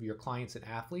system of your clients and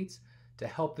athletes to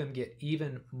help them get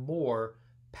even more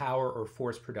power or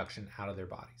force production out of their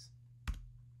bodies.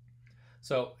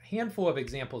 So a handful of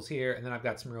examples here, and then I've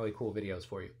got some really cool videos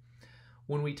for you.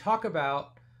 When we talk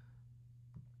about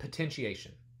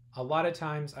potentiation, a lot of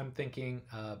times I'm thinking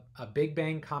a big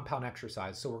bang compound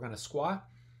exercise. So we're going to squat,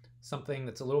 something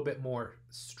that's a little bit more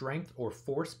strength or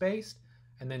force based,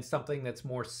 and then something that's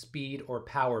more speed or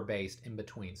power based in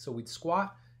between. So we'd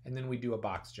squat and then we do a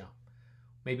box jump.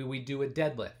 Maybe we do a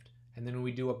deadlift and then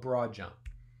we do a broad jump.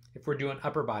 If we're doing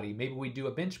upper body, maybe we do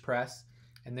a bench press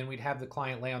and then we'd have the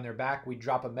client lay on their back, we'd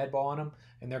drop a med ball on them,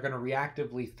 and they're going to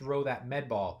reactively throw that med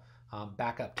ball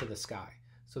back up to the sky.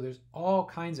 So there's all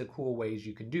kinds of cool ways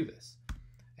you can do this.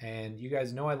 And you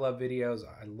guys know I love videos.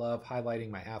 I love highlighting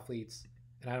my athletes,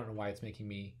 and I don't know why it's making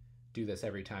me do this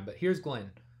every time, but here's Glenn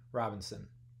Robinson.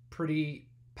 Pretty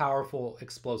powerful,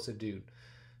 explosive dude.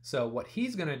 So what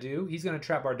he's going to do, he's going to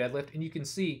trap bar deadlift, and you can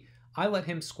see I let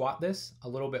him squat this a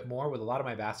little bit more. With a lot of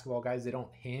my basketball guys, they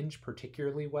don't hinge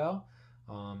particularly well.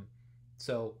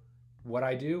 So what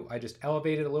I do, I just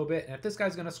elevate it a little bit, and if this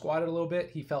guy's going to squat it a little bit,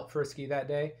 he felt frisky that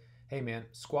day, hey man,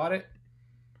 squat it,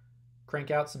 crank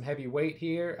out some heavy weight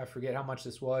here. I forget how much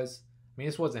this was. I mean,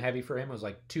 this wasn't heavy for him. It was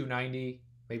like 290.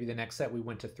 Maybe the next set we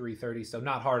went to 330, so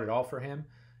not hard at all for him.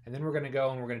 And then we're going to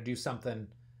go and we're going to do something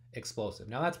explosive.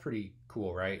 Now that's pretty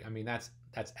cool, right? I mean, that's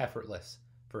effortless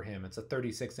for him. It's a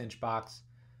 36-inch box.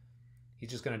 He's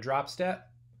just going to drop step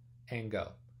and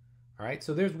go. All right,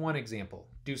 so there's one example.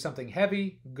 Do something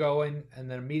heavy, go in, and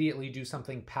then immediately do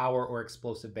something power or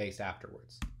explosive base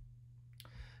afterwards.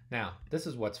 Now, this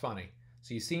is what's funny.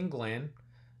 So you've seen Glenn.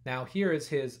 Now here is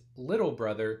his little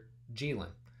brother, Jalen.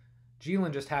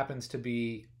 Jalen just happens to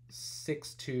be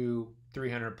 6'2",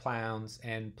 300 pounds,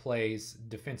 and plays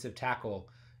defensive tackle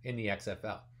in the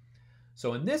XFL.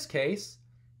 So in this case,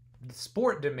 the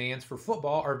sport demands for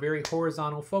football are very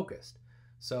horizontal focused.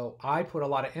 So I put a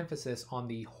lot of emphasis on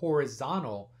the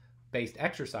horizontal based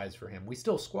exercise for him. We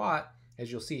still squat,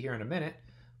 as you'll see here in a minute,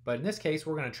 but in this case,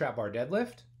 we're going to trap bar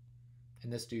deadlift,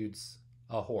 and this dude's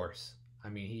a horse. I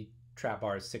mean, he trap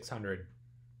bars 600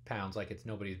 pounds like it's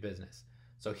nobody's business.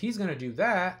 So he's going to do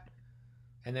that,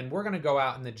 and then we're going to go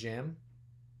out in the gym,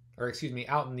 or excuse me,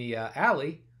 out in the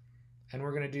alley, and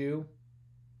we're going to do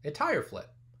a tire flip.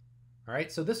 All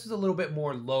right, so this is a little bit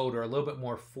more load or a little bit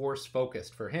more force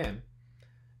focused for him.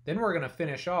 Then we're going to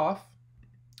finish off,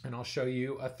 and I'll show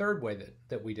you a third way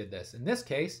that we did this. In this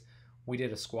case, we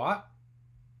did a squat.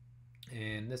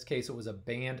 In this case, it was a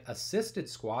band-assisted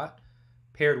squat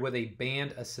paired with a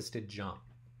band-assisted jump.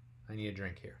 I need a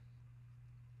drink here.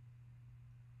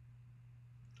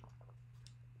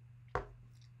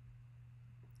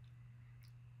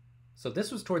 So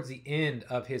this was towards the end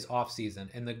of his off season,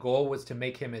 and the goal was to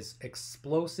make him as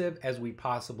explosive as we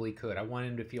possibly could. I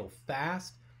wanted him to feel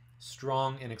fast,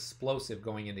 strong, and explosive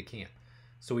going into camp.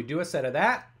 So we do a set of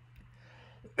that.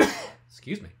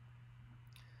 Excuse me.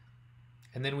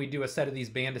 And then we do a set of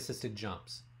these band-assisted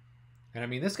jumps. And I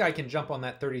mean, this guy can jump on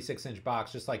that 36-inch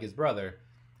box just like his brother.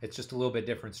 It's just a little bit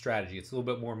different strategy. It's a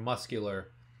little bit more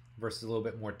muscular versus a little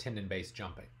bit more tendon-based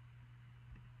jumping.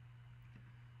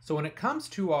 So when it comes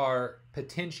to our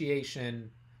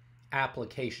potentiation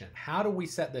application, how do we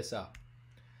set this up?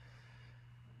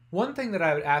 One thing that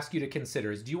I would ask you to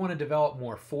consider is, do you want to develop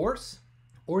more force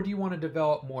or do you want to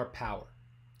develop more power?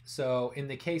 So in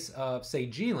the case of, say,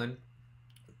 Jalen,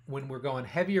 when we're going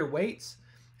heavier weights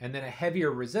and then a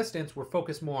heavier resistance, we're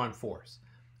focused more on force.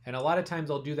 And a lot of times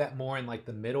I'll do that more in like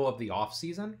the middle of the off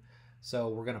season. So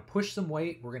we're going to push some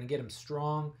weight. We're going to get him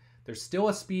strong. There's still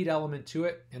a speed element to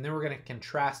it. And then we're going to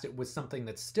contrast it with something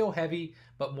that's still heavy,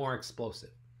 but more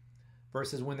explosive.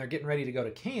 Versus when they're getting ready to go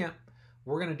to camp,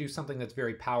 we're going to do something that's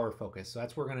very power focused. So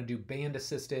that's where we're going to do band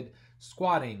assisted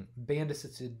squatting, band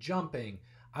assisted jumping.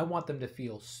 I want them to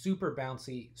feel super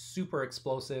bouncy, super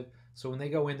explosive. So when they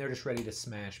go in, they're just ready to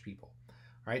smash people.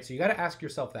 All right, so you got to ask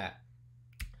yourself that.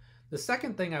 The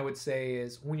second thing I would say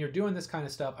is when you're doing this kind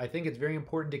of stuff, I think it's very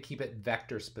important to keep it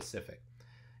vector specific.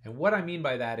 And what I mean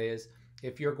by that is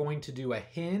if you're going to do a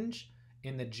hinge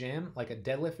in the gym, like a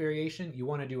deadlift variation, you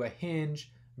want to do a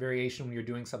hinge variation when you're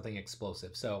doing something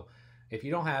explosive. So if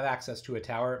you don't have access to a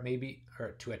tower,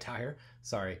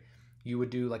 you would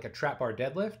do like a trap bar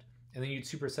deadlift, and then you'd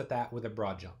superset that with a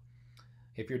broad jump.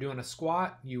 If you're doing a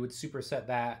squat, you would superset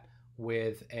that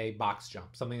with a box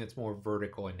jump, something that's more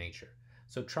vertical in nature.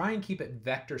 So try and keep it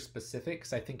vector specific,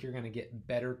 because I think you're going to get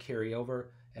better carryover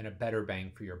and a better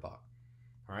bang for your buck.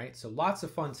 All right, so lots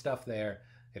of fun stuff there.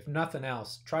 If nothing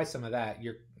else, try some of that.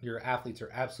 Your athletes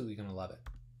are absolutely going to love it.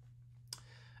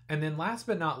 And then last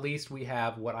but not least, we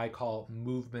have what I call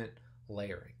movement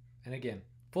layering. And again,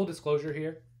 full disclosure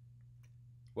here.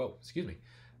 Whoa, excuse me.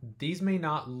 These may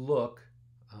not look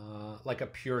like a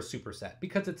pure superset,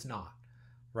 because it's not,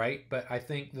 right? But I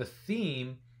think the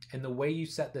theme and the way you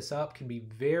set this up can be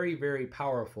very, very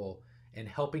powerful in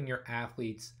helping your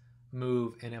athletes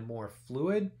move in a more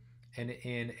fluid and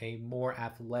in a more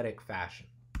athletic fashion.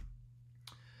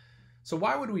 So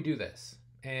why would we do this?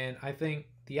 And I think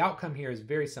the outcome here is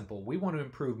very simple. We want to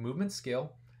improve movement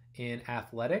skill in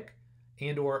athletic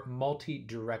and or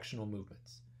multi-directional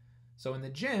movements. So in the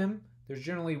gym, there's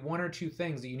generally one or two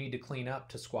things that you need to clean up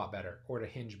to squat better or to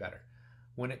hinge better.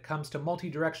 When it comes to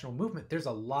multi-directional movement, there's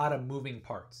a lot of moving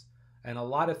parts and a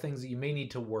lot of things that you may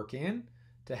need to work in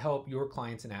to help your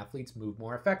clients and athletes move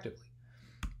more effectively.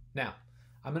 Now,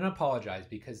 I'm going to apologize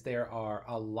because there are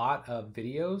a lot of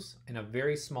videos in a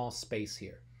very small space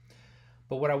here.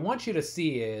 But what I want you to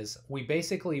see is we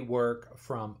basically work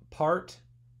from part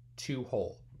to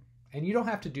whole. And you don't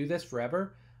have to do this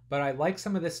forever, but I like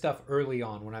some of this stuff early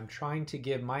on when I'm trying to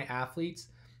give my athletes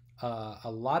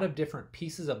a lot of different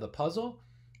pieces of the puzzle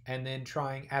and then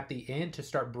trying at the end to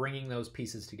start bringing those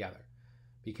pieces together.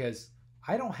 Because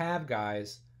I don't have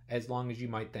guys as long as you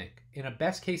might think. In a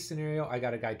best case scenario, I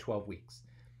got a guy 12 weeks.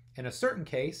 In a certain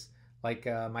case, like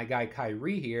my guy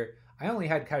Kyrie here, I only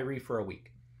had Kyrie for a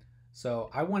week. So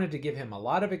I wanted to give him a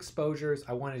lot of exposures.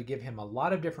 I wanted to give him a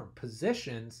lot of different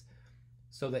positions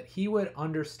so that he would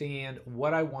understand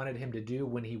what I wanted him to do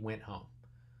when he went home.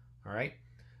 All right.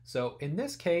 So in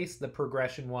this case, the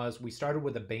progression was we started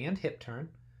with a band hip turn.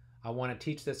 I want to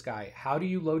teach this guy, how do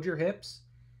you load your hips?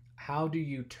 How do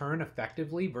you turn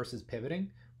effectively versus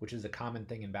pivoting, which is a common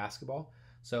thing in basketball.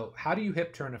 So how do you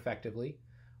hip turn effectively?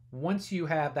 Once you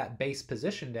have that base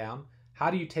position down, how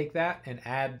do you take that and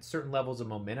add certain levels of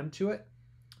momentum to it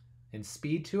and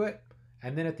speed to it?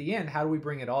 And then at the end, how do we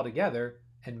bring it all together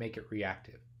and make it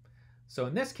reactive? So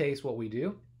in this case, what we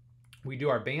do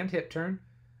our band hip turn,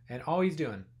 and all he's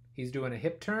doing a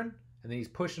hip turn, and then he's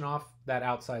pushing off that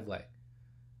outside leg.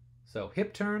 So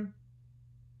hip turn,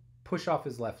 push off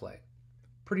his left leg.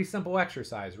 Pretty simple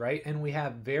exercise, right? And we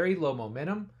have very low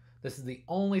momentum. This is the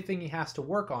only thing he has to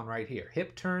work on right here.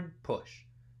 Hip turn, push.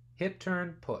 Hip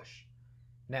turn, push.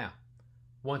 Now,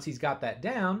 once he's got that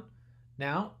down,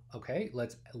 now, okay,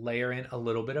 let's layer in a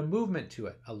little bit of movement to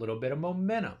it, a little bit of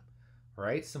momentum,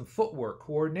 right? Some footwork,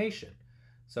 coordination.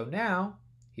 So now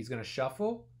he's going to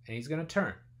shuffle and he's going to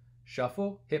turn.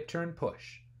 Shuffle, hip turn,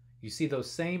 push. You see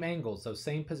those same angles, those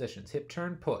same positions. Hip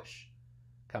turn, push.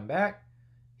 Come back,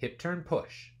 hip turn,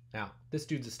 push. Now, this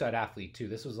dude's a stud athlete too.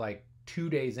 This was like 2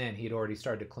 days in, he'd already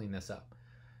started to clean this up.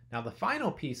 Now, the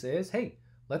final piece is, hey,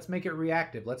 let's make it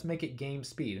reactive. Let's make it game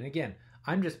speed. And again,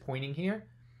 I'm just pointing here.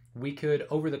 We could,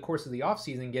 over the course of the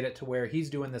offseason, get it to where he's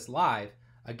doing this live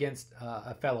against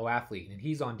a fellow athlete and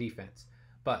he's on defense.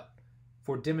 But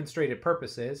for demonstrated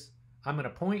purposes, I'm going to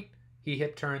point, he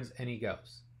hip turns, and he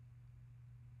goes.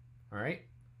 All right?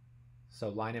 So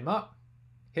line him up,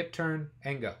 hip turn,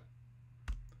 and go.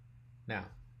 Now,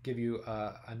 give you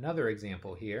another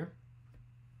example here.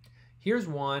 Here's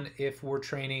one if we're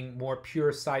training more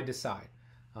pure side to side,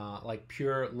 like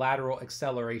pure lateral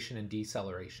acceleration and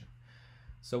deceleration.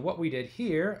 So what we did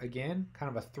here, again,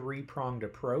 kind of a three-pronged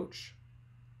approach.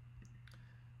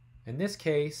 In this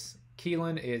case,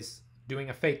 Keelan is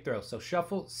doing a fake throw. So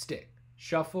shuffle, stick,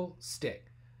 shuffle, stick.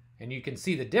 And you can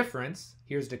see the difference.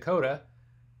 Here's Dakota.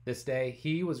 This day,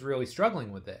 he was really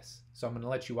struggling with this. So I'm going to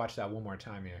let you watch that one more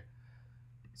time here.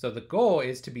 So the goal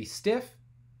is to be stiff,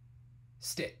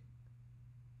 stick,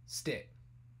 stick,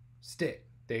 stick.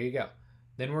 There you go.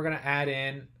 Then we're going to add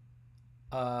in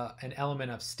an element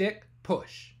of stick,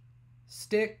 push,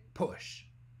 stick, push,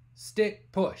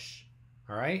 stick, push.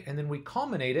 All right. And then we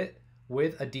culminate it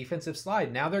with a defensive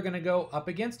slide. Now they're going to go up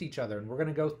against each other, and we're going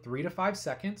to go 3 to 5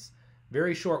 seconds.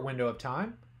 Very short window of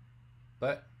time.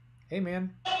 But, hey,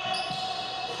 man.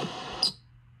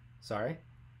 Sorry.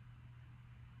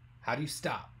 How do you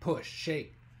stop, push,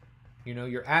 shake? You know,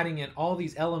 you're adding in all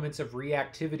these elements of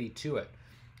reactivity to it.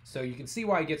 So you can see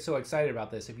why I get so excited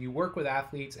about this. If you work with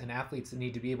athletes and athletes that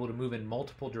need to be able to move in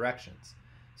multiple directions,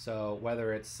 so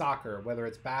whether it's soccer, whether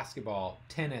it's basketball,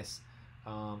 tennis,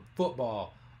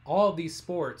 football, all of these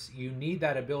sports, you need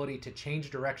that ability to change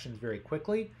directions very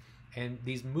quickly. And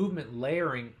these movement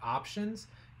layering options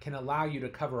can allow you to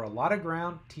cover a lot of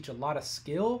ground, teach a lot of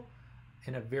skill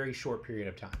in a very short period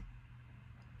of time.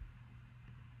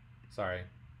 Sorry.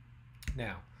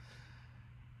 Now,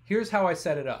 here's how I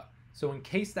set it up. So in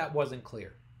case that wasn't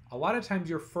clear, a lot of times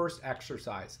your first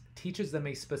exercise teaches them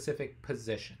a specific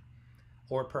position,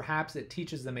 or perhaps it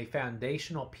teaches them a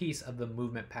foundational piece of the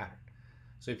movement pattern.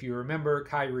 So if you remember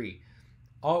Kyrie,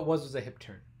 all it was a hip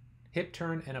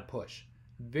turn and a push.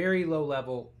 Very low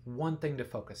level, one thing to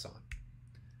focus on.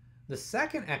 The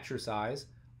second exercise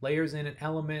layers in an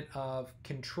element of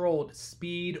controlled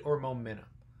speed or momentum.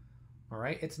 All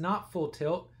right, it's not full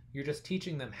tilt. You're just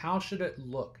teaching them how should it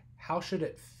look, how should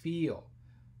it feel,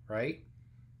 right?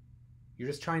 You're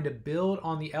just trying to build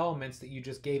on the elements that you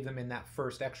just gave them in that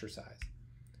first exercise.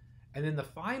 And then the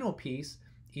final piece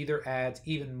either adds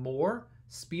even more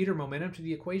speed or momentum to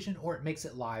the equation, or it makes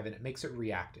it live and it makes it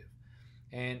reactive.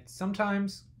 And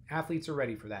sometimes athletes are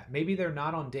ready for that. Maybe they're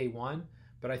not on day one,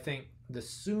 but I think the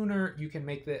sooner you can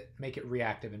make it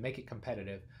reactive and make it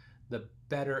competitive, the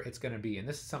better it's going to be. And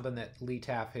this is something that Lee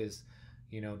Taff has,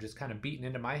 just kind of beaten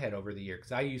into my head over the year,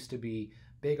 because I used to be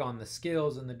big on the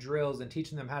skills and the drills and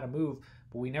teaching them how to move,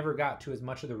 but we never got to as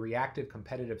much of the reactive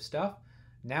competitive stuff.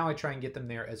 Now I try and get them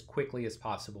there as quickly as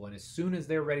possible. And as soon as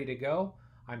they're ready to go,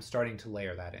 I'm starting to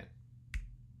layer that in.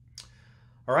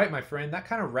 All right, my friend, that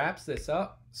kind of wraps this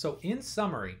up. So in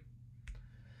summary,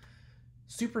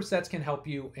 supersets can help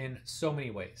you in so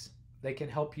many ways. They can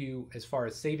help you as far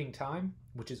as saving time,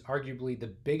 which is arguably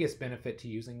the biggest benefit to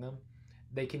using them.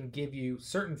 They can give you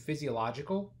certain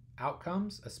physiological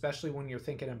outcomes, especially when you're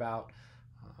thinking about,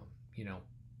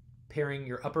 pairing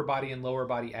your upper body and lower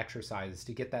body exercises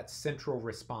to get that central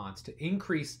response, to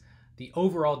increase the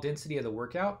overall density of the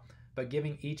workout, but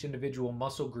giving each individual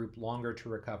muscle group longer to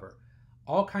recover.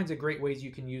 All kinds of great ways you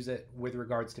can use it with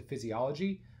regards to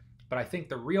physiology, but I think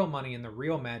the real money and the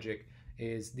real magic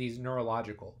is these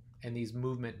neurological and these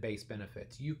movement-based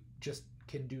benefits. You just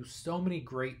can do so many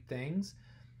great things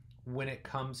when it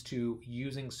comes to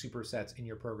using supersets in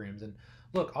your programs. And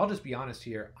look, I'll just be honest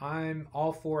here, I'm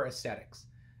all for aesthetics.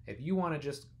 If you want to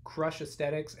just crush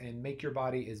aesthetics and make your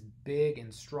body as big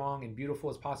and strong and beautiful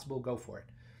as possible, go for it.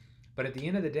 But at the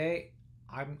end of the day,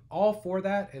 I'm all for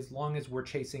that as long as we're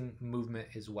chasing movement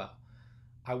as well.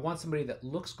 I want somebody that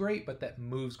looks great, but that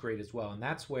moves great as well. And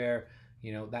that's where,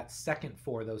 that second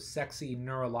four, those sexy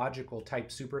neurological type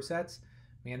supersets,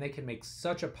 man, they can make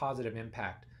such a positive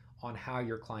impact on how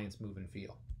your clients move and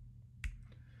feel.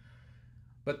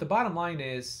 But the bottom line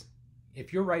is,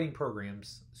 if you're writing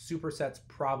programs, supersets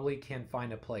probably can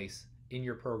find a place in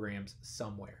your programs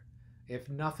somewhere. If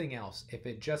nothing else, if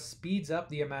it just speeds up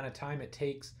the amount of time it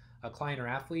takes a client or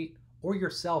athlete or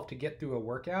yourself to get through a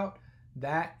workout,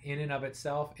 that in and of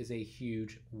itself is a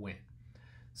huge win.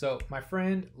 So my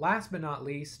friend, last but not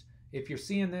least, if you're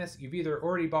seeing this, you've either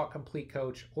already bought Complete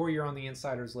Coach or you're on the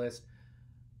insiders list.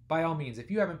 By all means, if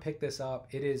you haven't picked this up,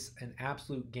 it is an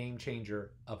absolute game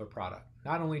changer of a product.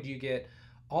 Not only do you get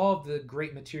all of the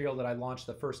great material that I launched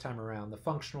the first time around, the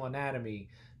functional anatomy,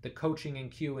 the coaching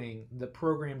and cueing, the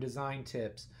program design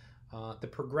tips, the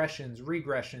progressions,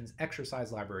 regressions,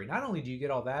 exercise library. Not only do you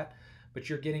get all that, but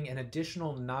you're getting an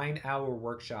additional 9-hour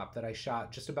workshop that I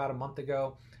shot just about a month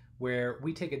ago, where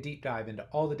we take a deep dive into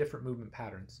all the different movement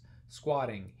patterns: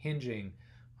 squatting, hinging,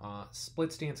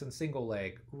 split stance and single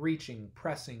leg, reaching,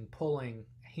 pressing, pulling,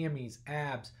 hammies,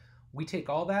 abs. We take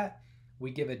all that,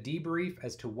 we give a debrief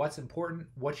as to what's important,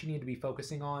 what you need to be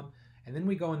focusing on, and then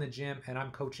we go in the gym and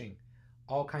I'm coaching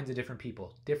all kinds of different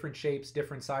people, different shapes,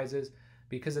 different sizes,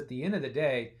 because at the end of the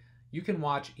day, you can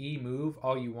watch E move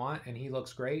all you want and he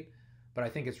looks great, but I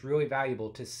think it's really valuable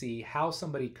to see how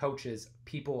somebody coaches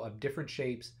people of different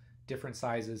shapes, different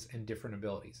sizes, and different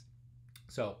abilities.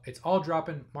 So it's all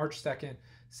dropping March 2nd.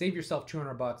 Save yourself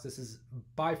 $200. This is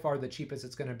by far the cheapest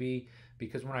it's going to be,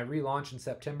 because when I relaunch in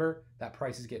September, that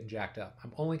price is getting jacked up.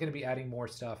 I'm only going to be adding more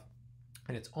stuff,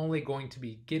 and it's only going to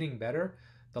be getting better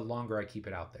the longer I keep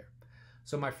it out there.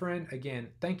 So my friend, again,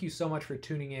 thank you so much for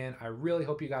tuning in. I really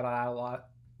hope you got a lot.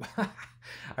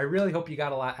 I really hope you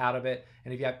got a lot out of it.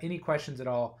 And if you have any questions at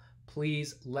all,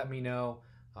 please let me know.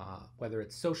 Whether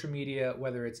it's social media,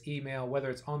 whether it's email, whether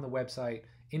it's on the website,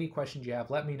 any questions you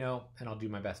have, let me know, and I'll do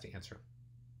my best to answer them.